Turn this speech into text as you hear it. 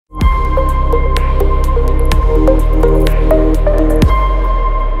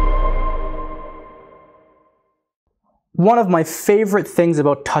One of my favorite things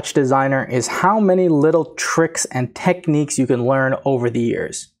about TouchDesigner is how many little tricks and techniques you can learn over the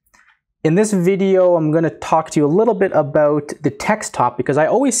years. In this video, I'm going to talk to you a little bit about the text top because I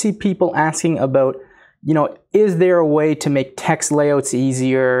always see people asking about, is there a way to make text layouts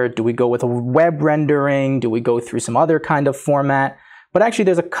easier? Do we go with a web rendering? Do we go through some other kind of format? But actually,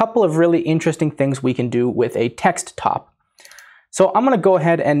 there's a couple of really interesting things we can do with a text top. So I'm going to go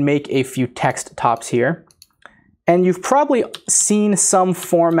ahead and make a few text tops here. And you've probably seen some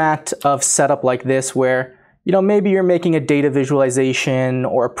format of setup like this where, maybe you're making a data visualization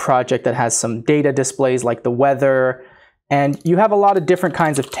or a project that has some data displays like the weather, and you have a lot of different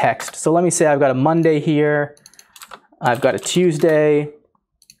kinds of text. So let me say I've got a Monday here, I've got a Tuesday,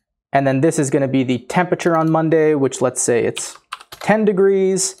 and then this is going to be the temperature on Monday, which let's say it's 10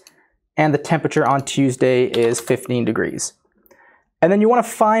 degrees, and the temperature on Tuesday is 15 degrees. And then you want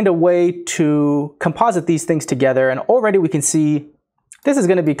to find a way to composite these things together, and already we can see this is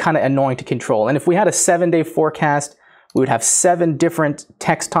going to be kind of annoying to control. And if we had a 7-day forecast, we would have 7 different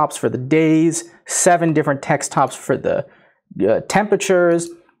text tops for the days, 7 different text tops for the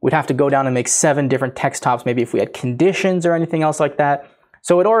temperatures. We'd have to go down and make 7 different text tops, maybe if we had conditions or anything else like that.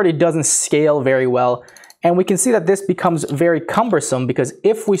 So it already doesn't scale very well. And we can see that this becomes very cumbersome because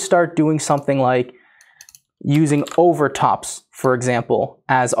if we start doing something like using overtops, for example,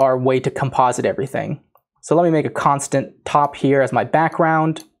 as our way to composite everything. So let me make a constant top here as my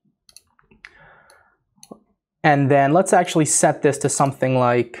background. And then let's actually set this to something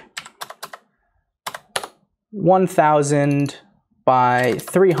like 1000 by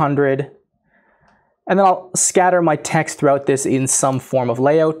 300. And then I'll scatter my text throughout this in some form of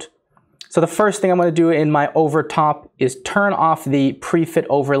layout. So the first thing I'm going to do in my overtop is turn off the prefit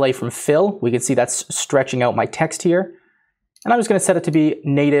overlay from fill. We can see that's stretching out my text here. And I'm just going to set it to be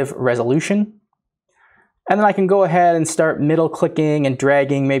native resolution. And then I can go ahead and start middle clicking and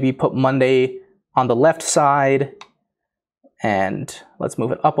dragging, maybe put Monday on the left side. And let's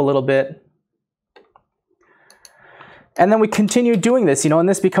move it up a little bit. And then we continue doing this, and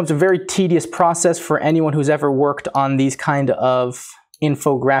this becomes a very tedious process for anyone who's ever worked on these kind of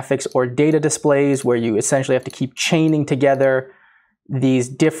infographics or data displays where you essentially have to keep chaining together these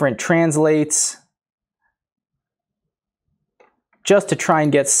different translates just to try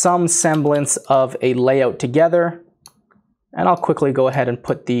and get some semblance of a layout together. And I'll quickly go ahead and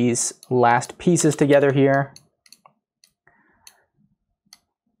put these last pieces together here.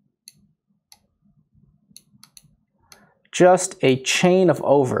 Just a chain of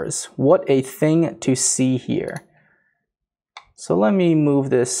overs. What a thing to see here. So let me move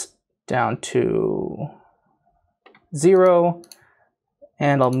this down to 0,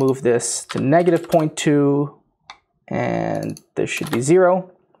 and I'll move this to -0.2, and this should be 0.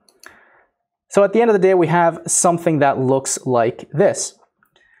 So at the end of the day, we have something that looks like this.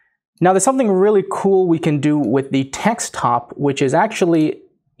 Now there's something really cool we can do with the text top, which is actually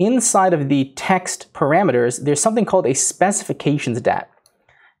inside of the text parameters, there's something called a specifications dat.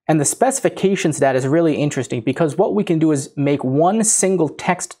 And the specifications dat is really interesting because what we can do is make one single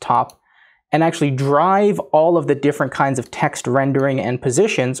text top and actually drive all of the different kinds of text rendering and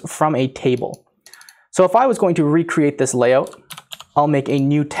positions from a table. So if I was going to recreate this layout, I'll make a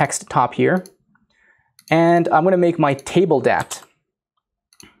new text top here. And I'm going to make my table dat.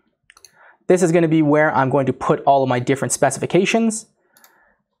 This is going to be where I'm going to put all of my different specifications.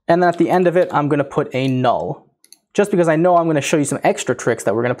 And then at the end of it, I'm going to put a null. Just because I know I'm going to show you some extra tricks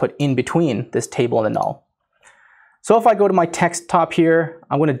that we're going to put in between this table and the null. So if I go to my text top here,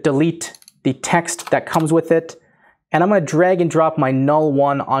 I'm going to delete the text that comes with it, and I'm going to drag and drop my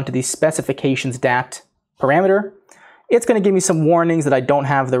null1 onto the specifications dat parameter. It's going to give me some warnings that I don't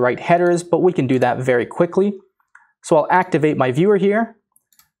have the right headers, but we can do that very quickly. So I'll activate my viewer here.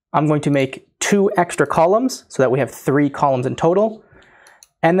 I'm going to make 2 extra columns so that we have 3 columns in total.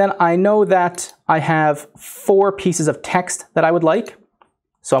 And then I know that I have 4 pieces of text that I would like.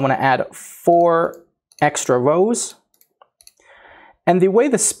 So I'm going to add 4 extra rows. And the way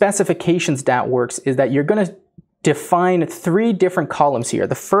the specifications dat works is that you're going to define 3 different columns here.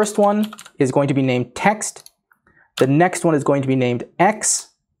 The first one is going to be named text. The next one is going to be named X.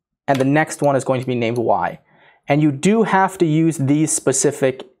 And the next one is going to be named Y. And you do have to use these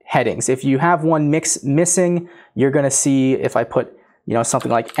specific headings. If you have one missing, you're going to see if I put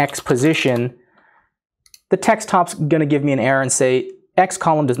something like X position, the text top's going to give me an error and say X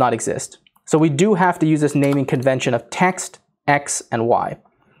column does not exist. So we do have to use this naming convention of text, X, and Y.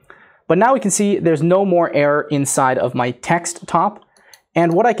 But now we can see there's no more error inside of my text top.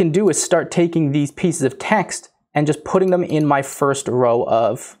 And what I can do is start taking these pieces of text and just putting them in my first row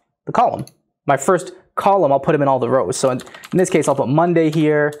of the column, my first column, I'll put them in all the rows. So in this case, I'll put Monday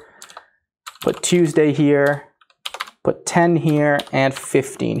here, put Tuesday here, put 10 here, and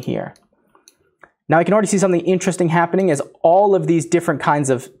 15 here. Now I can already see something interesting happening as all of these different kinds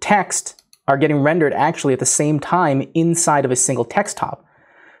of text are getting rendered actually at the same time inside of a single text top.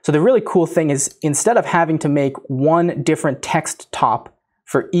 So the really cool thing is instead of having to make one different text top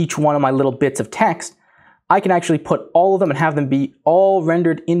for each one of my little bits of text, I can actually put all of them and have them be all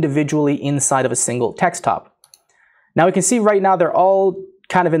rendered individually inside of a single text top. Now we can see right now they're all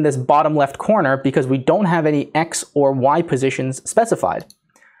kind of in this bottom left corner because we don't have any X or Y positions specified.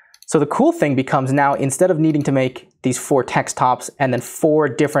 So the cool thing becomes now, instead of needing to make these 4 text tops and then 4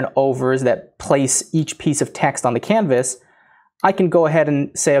 different overs that place each piece of text on the canvas, I can go ahead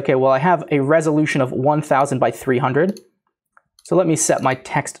and say, okay, well, I have a resolution of 1000 by 300. So let me set my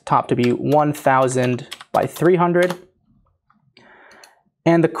text top to be 1000 by 300.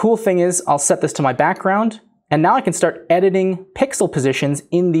 And the cool thing is I'll set this to my background, and now I can start editing pixel positions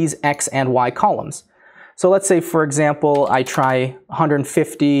in these X and Y columns. So let's say, for example, I try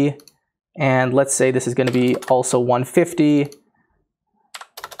 150, and let's say this is going to be also 150.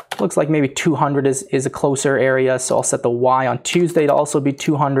 Looks like maybe 200 is a closer area, so I'll set the Y on Tuesday to also be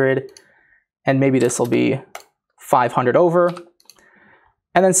 200, and maybe this will be 500 over.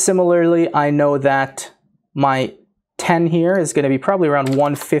 And then similarly, I know that my 10 here is going to be probably around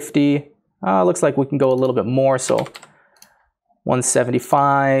 150. Looks like we can go a little bit more, so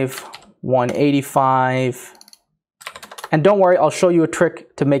 175, 185. And don't worry, I'll show you a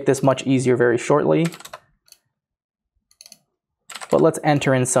trick to make this much easier very shortly. But let's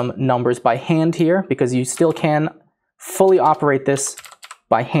enter in some numbers by hand here, because you still can fully operate this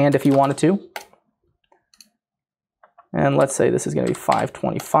by hand if you wanted to. And let's say this is going to be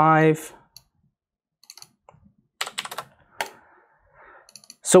 525.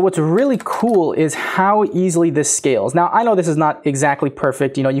 So what's really cool is how easily this scales. Now, I know this is not exactly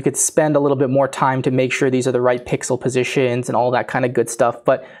perfect. You know, you could spend a little bit more time to make sure these are the right pixel positions and all that kind of good stuff,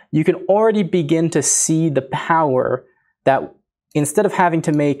 but you can already begin to see the power that instead of having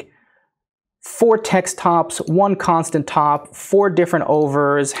to make 4 text tops, 1 constant top, 4 different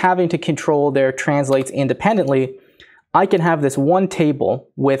overs, having to control their translates independently, I can have this one table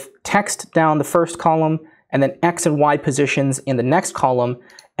with text down the first column and then X and Y positions in the next column,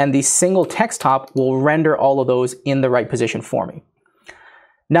 and the single text top will render all of those in the right position for me.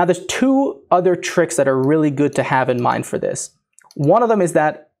 Now there's 2 other tricks that are really good to have in mind for this. One of them is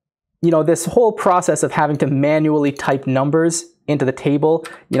that, you know, this whole process of having to manually type numbers into the table,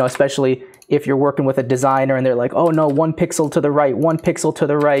 you know, especially if you're working with a designer and they're like, oh no, 1 pixel to the right, 1 pixel to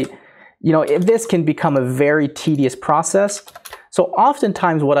the right, you know, if this can become a very tedious process. So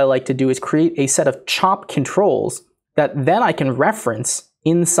oftentimes what I like to do is create a set of chop controls that then I can reference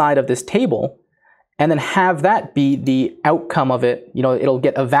inside of this table and then have that be the outcome of it. You know, it'll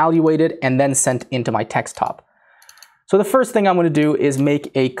get evaluated and then sent into my text top. So the first thing I'm going to do is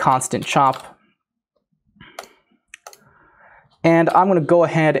make a constant chop. And I'm going to go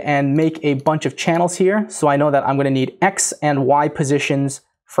ahead and make a bunch of channels here. So I know that I'm going to need X and Y positions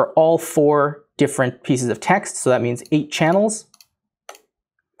for all 4 different pieces of text. So that means 8 channels.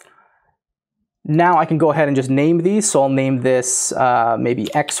 Now I can go ahead and just name these. So I'll name this maybe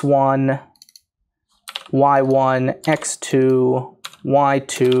X1, Y1, X2,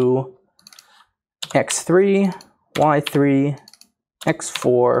 Y2, X3, Y3,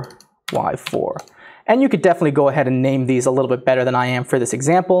 X4, Y4. And you could definitely go ahead and name these a little bit better than I am for this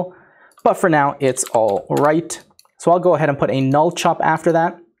example, but for now it's all right. So I'll go ahead and put a null chop after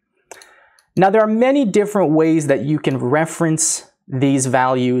that. Now there are many different ways that you can reference these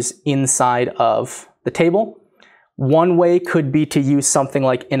values inside of the table. One way could be to use something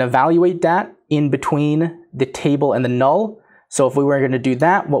like an evaluate dat in between the table and the null. So if we were going to do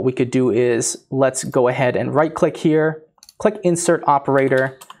that, what we could do is let's go ahead and right click here, click insert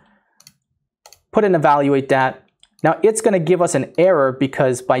operator, put an evaluate dat. Now it's going to give us an error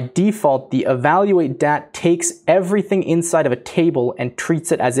because by default the evaluate dat takes everything inside of a table and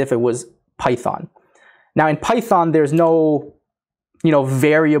treats it as if it was Python. Now in Python there's no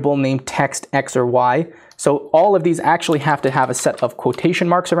variable named text X or Y. So all of these actually have to have a set of quotation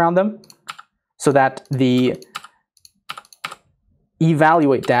marks around them so that the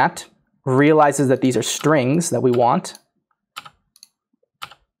evaluate dat realizes that these are strings that we want.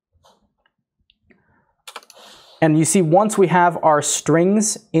 And you see, once we have our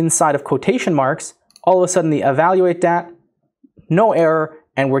strings inside of quotation marks, all of a sudden the evaluate dat, no error,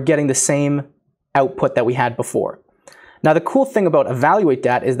 and we're getting the same output that we had before. Now the cool thing about evaluate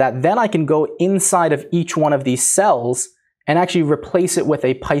dat is that then I can go inside of each one of these cells and actually replace it with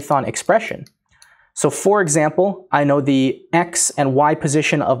a Python expression. So for example, I know the X and Y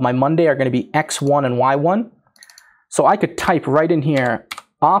position of my Monday are going to be X1 and Y1. So I could type right in here,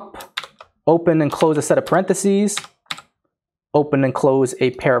 op, open and close a set of parentheses, open and close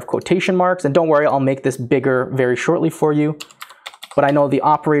a pair of quotation marks. And don't worry, I'll make this bigger very shortly for you. But I know the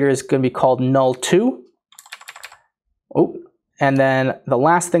operator is going to be called null2. Oh, and then the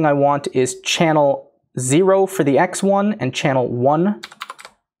last thing I want is channel 0 for the X1 and channel 1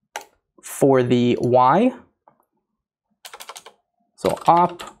 for the Y. So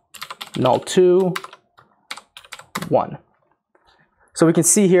op, null2, 1. So we can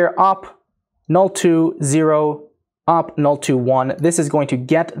see here op, null2, 0, op, null2, 1. This is going to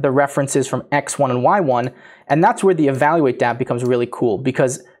get the references from X1 and Y1, and that's where the evaluate dat becomes really cool,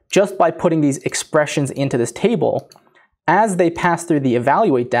 because just by putting these expressions into this table, as they pass through the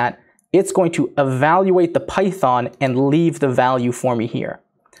evaluate dat, it's going to evaluate the Python and leave the value for me here.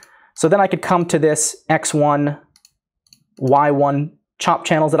 So then I could come to this X1, Y1 chop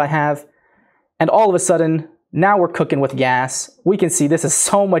channels that I have, and all of a sudden, now we're cooking with gas. We can see this is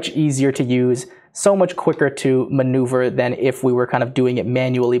so much easier to use, so much quicker to maneuver than if we were kind of doing it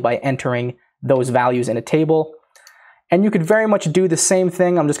manually by entering those values in a table. And you could very much do the same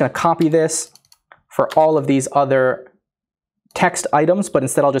thing. I'm just going to copy this for all of these other text items, but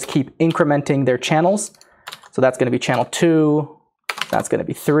instead I'll just keep incrementing their channels. So that's going to be channel 2, that's going to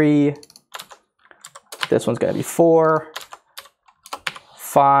be 3, this one's going to be 4,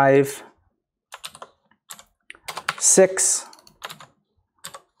 5, 6,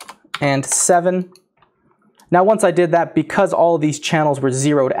 and 7. Now once I did that, because all of these channels were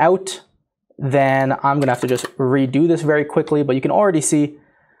zeroed out, then I'm going to have to just redo this very quickly, but you can already see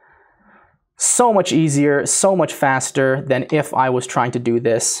so much easier, so much faster than if I was trying to do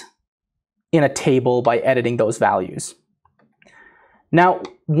this in a table by editing those values. Now,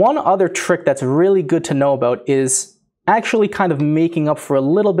 one other trick that's really good to know about is actually kind of making up for a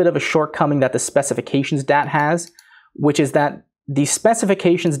little bit of a shortcoming that the specifications dat has, which is that the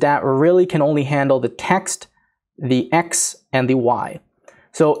specifications dat really can only handle the text, the X, and the Y.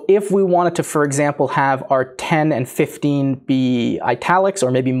 So if we wanted to, for example, have our 10 and 15 be italics, or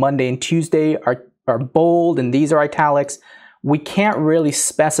maybe Monday and Tuesday are bold and these are italics, we can't really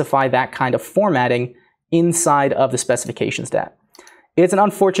specify that kind of formatting inside of the specifications dat. It's an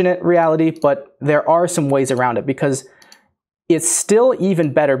unfortunate reality, but there are some ways around it, because it's still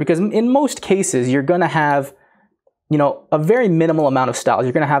even better, because in most cases you're going to have, you know, a very minimal amount of styles.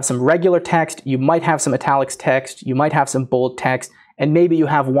 You're going to have some regular text, you might have some italics text, you might have some bold text, and maybe you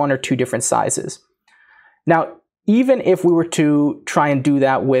have 1 or 2 different sizes. Now, even if we were to try and do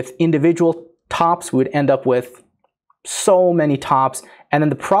that with individual tops, we would end up with so many tops. And then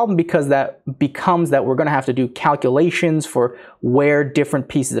the problem becomes that we're going to have to do calculations for where different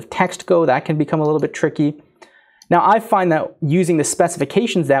pieces of text go. That can become a little bit tricky. Now, I find that using the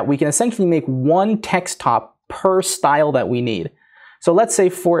specifications that we can essentially make one text top per style that we need. So let's say,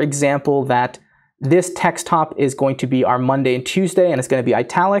 for example, that this text top is going to be our Monday and Tuesday, and it's going to be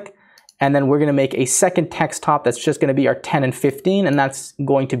italic. And then we're going to make a second text top that's just going to be our 10 and 15, and that's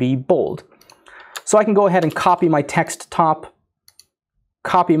going to be bold. So I can go ahead and copy my text top,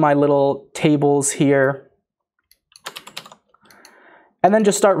 copy my little tables here, and then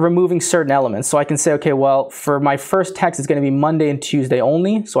just start removing certain elements. So I can say, okay, well, for my first text, it's going to be Monday and Tuesday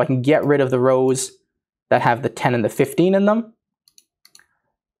only, so I can get rid of the rows that have the 10 and the 15 in them.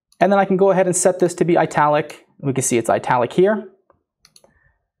 And then I can go ahead and set this to be italic. We can see it's italic here.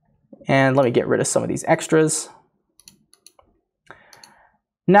 And let me get rid of some of these extras.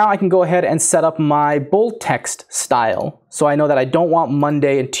 Now I can go ahead and set up my bold text style. So I know that I don't want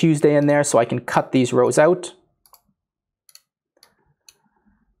Monday and Tuesday in there, so I can cut these rows out.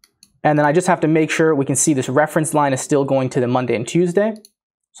 And then I just have to make sure we can see this reference line is still going to the Monday and Tuesday.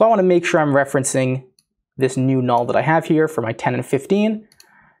 So I want to make sure I'm referencing this new null that I have here for my 10 and 15.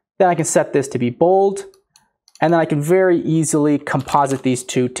 Then I can set this to be bold, and then I can very easily composite these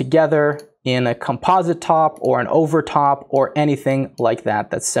two together in a composite top or an over top or anything like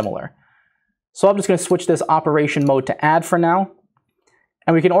that that's similar. So I'm just going to switch this operation mode to add for now.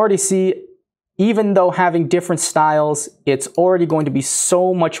 And we can already see, even though having different styles, it's already going to be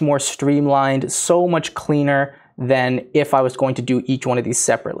so much more streamlined, so much cleaner than if I was going to do each one of these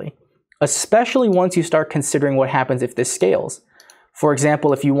separately. Especially once you start considering what happens if this scales. For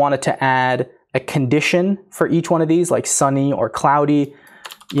example, if you wanted to add a condition for each one of these, like sunny or cloudy,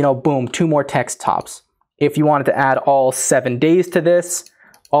 you know, boom, 2 more text tops. If you wanted to add all 7 days to this,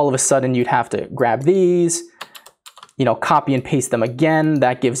 all of a sudden you'd have to grab these, you know, copy and paste them again.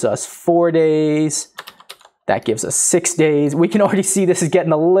 That gives us 4 days. That gives us 6 days. We can already see this is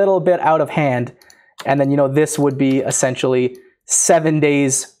getting a little bit out of hand. And then, this would be essentially 7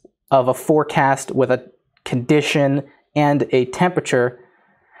 days of a forecast with a condition and a temperature.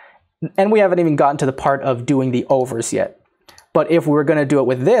 And we haven't even gotten to the part of doing the overs yet. But if we were going to do it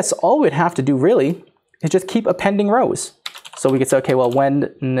with this, all we'd have to do really is just keep appending rows. So we could say, okay, well,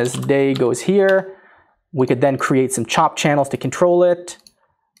 when this day goes here, we could then create some chop channels to control it.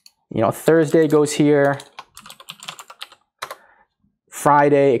 Thursday goes here,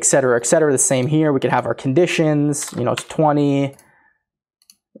 Friday, etc., the same here. We could have our conditions, it's 20,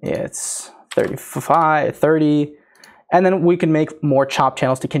 it's 35, 30, and then we can make more chop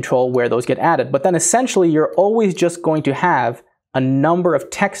channels to control where those get added. But then essentially, you're always just going to have a number of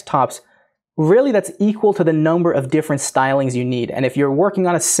text tops really that's equal to the number of different stylings you need. And if you're working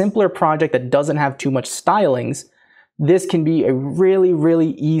on a simpler project that doesn't have too much stylings, this can be a really,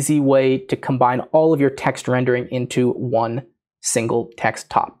 really easy way to combine all of your text rendering into one single text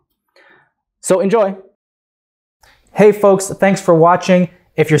top. So enjoy. Hey folks, thanks for watching.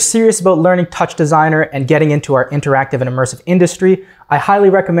 If you're serious about learning TouchDesigner and getting into our interactive and immersive industry, I highly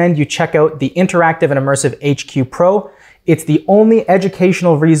recommend you check out the Interactive and Immersive HQ Pro. It's the only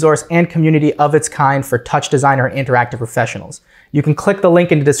educational resource and community of its kind for TouchDesigner and interactive professionals. You can click the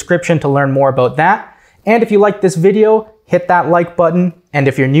link in the description to learn more about that. And if you liked this video, hit that like button. And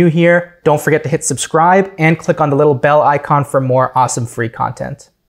if you're new here, don't forget to hit subscribe and click on the little bell icon for more awesome free content.